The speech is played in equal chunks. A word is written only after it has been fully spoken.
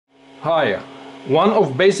Hi. One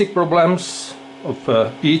of basic problems of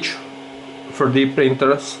each 3D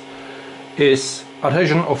printers is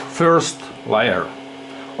adhesion of first layer.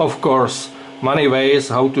 Of course, many ways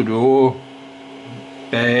how to do,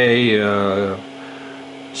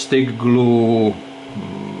 stick glue,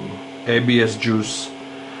 ABS juice,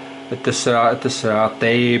 etc, etc,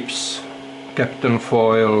 tapes, Captain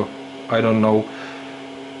foil, I don't know.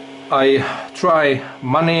 I try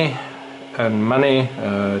many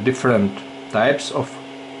different types of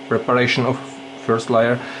preparation of first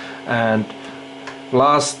layer, and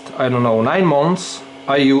last, I don't know, 9 months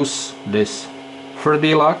I use this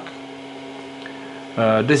 3D lac.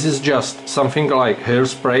 This is just something like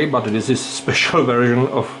hairspray, but this is special version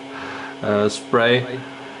of spray.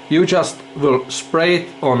 You just will spray it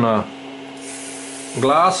on a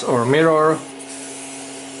glass or mirror,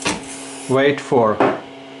 wait for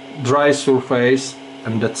dry surface,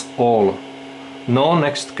 and that's all. No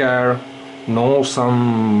next care, no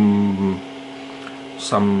some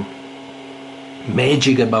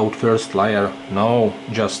magic about first layer. No,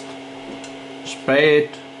 just spray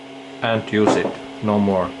it and use it, no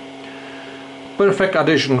more. Perfect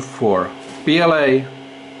adhesion for PLA,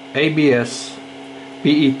 ABS,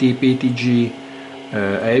 PET, PTG,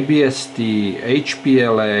 ABST,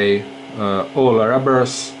 HPLA, all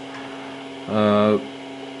rubbers.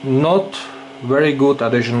 Not very good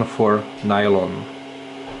adhesion for nylon,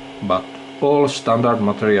 but all standard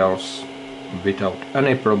materials without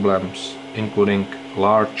any problems, including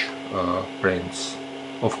large prints.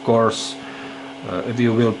 Of course, if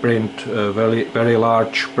you will print very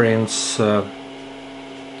large prints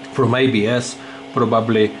from ABS,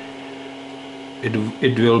 probably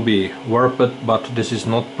it will be warped, but this is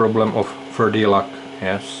not problem of 3D lac,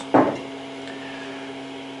 yes.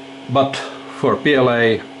 But for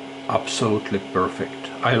PLA, absolutely perfect.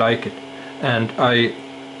 I like it, and I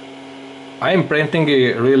am printing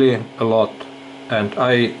it really a lot, and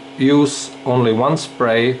I use only one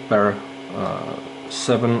spray per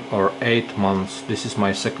 7 or 8 months. This is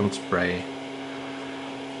my second spray.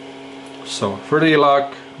 So 3D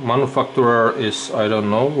lac manufacturer is, I don't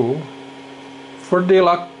know,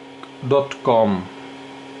 3dlac.com.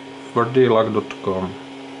 3dlac.com.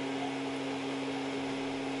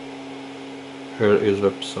 Here is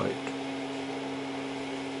website.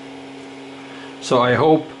 So I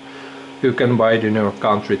hope you can buy it in your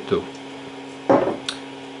country too.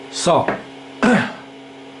 So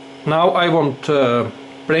now I want to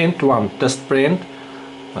print one test print,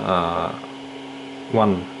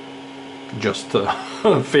 one just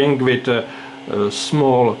thing with a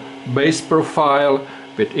small base profile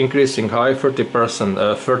with increasing height,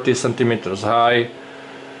 30 centimeters high,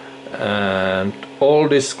 and all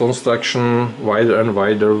this construction wider and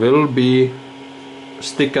wider will be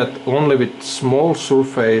sticked only with small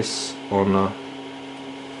surface on a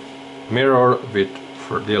mirror with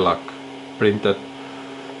 3D lac printed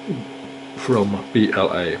from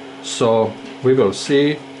PLA. So we will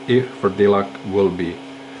see if 3D lac will be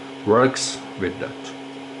works with that.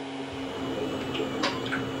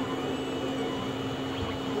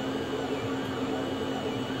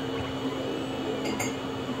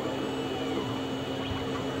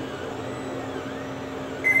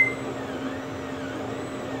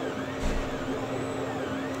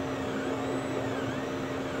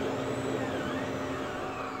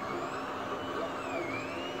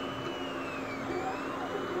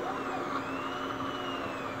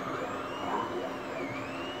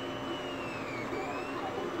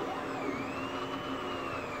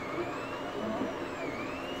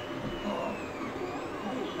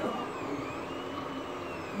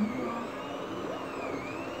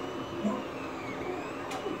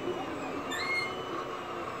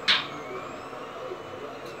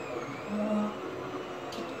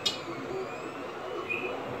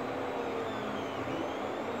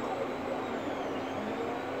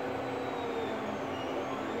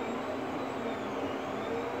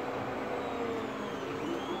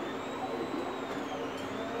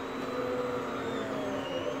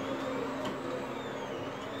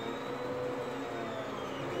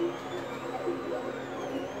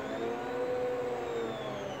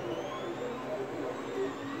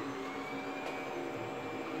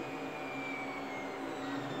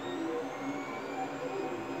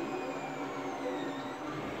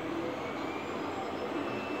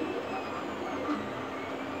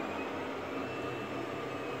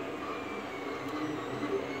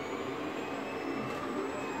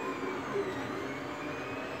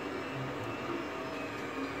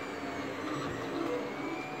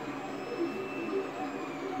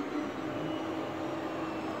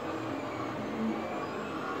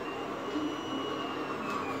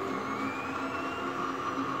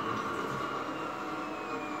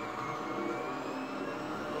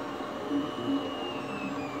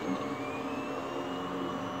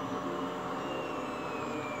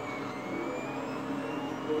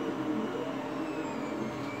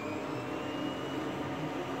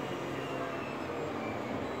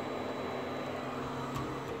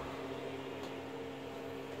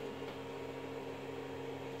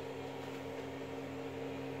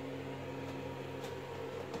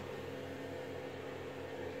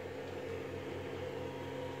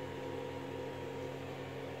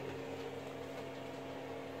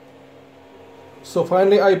 So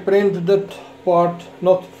finally I printed that part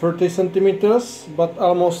not 30 centimeters but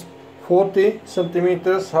almost 40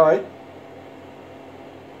 centimeters high.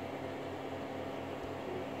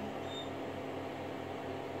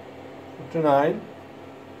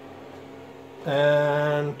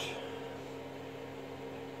 And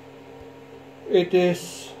it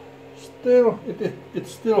is still it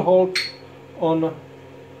still holds on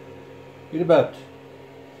the bed.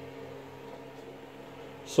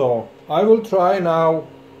 So I will try now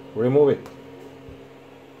remove it.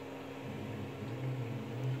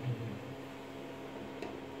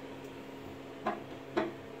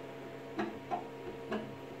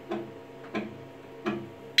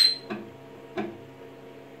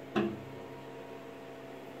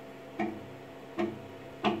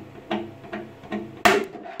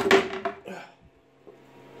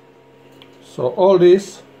 So all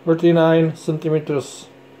these 39 centimeters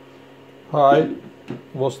high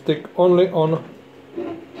was stick only on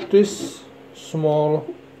this small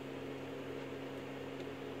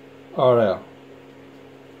area.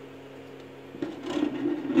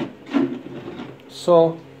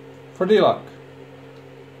 So for the luck,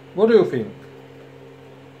 what do you think?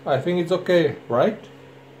 I think it's okay, right?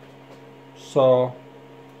 So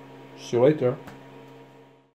see you later.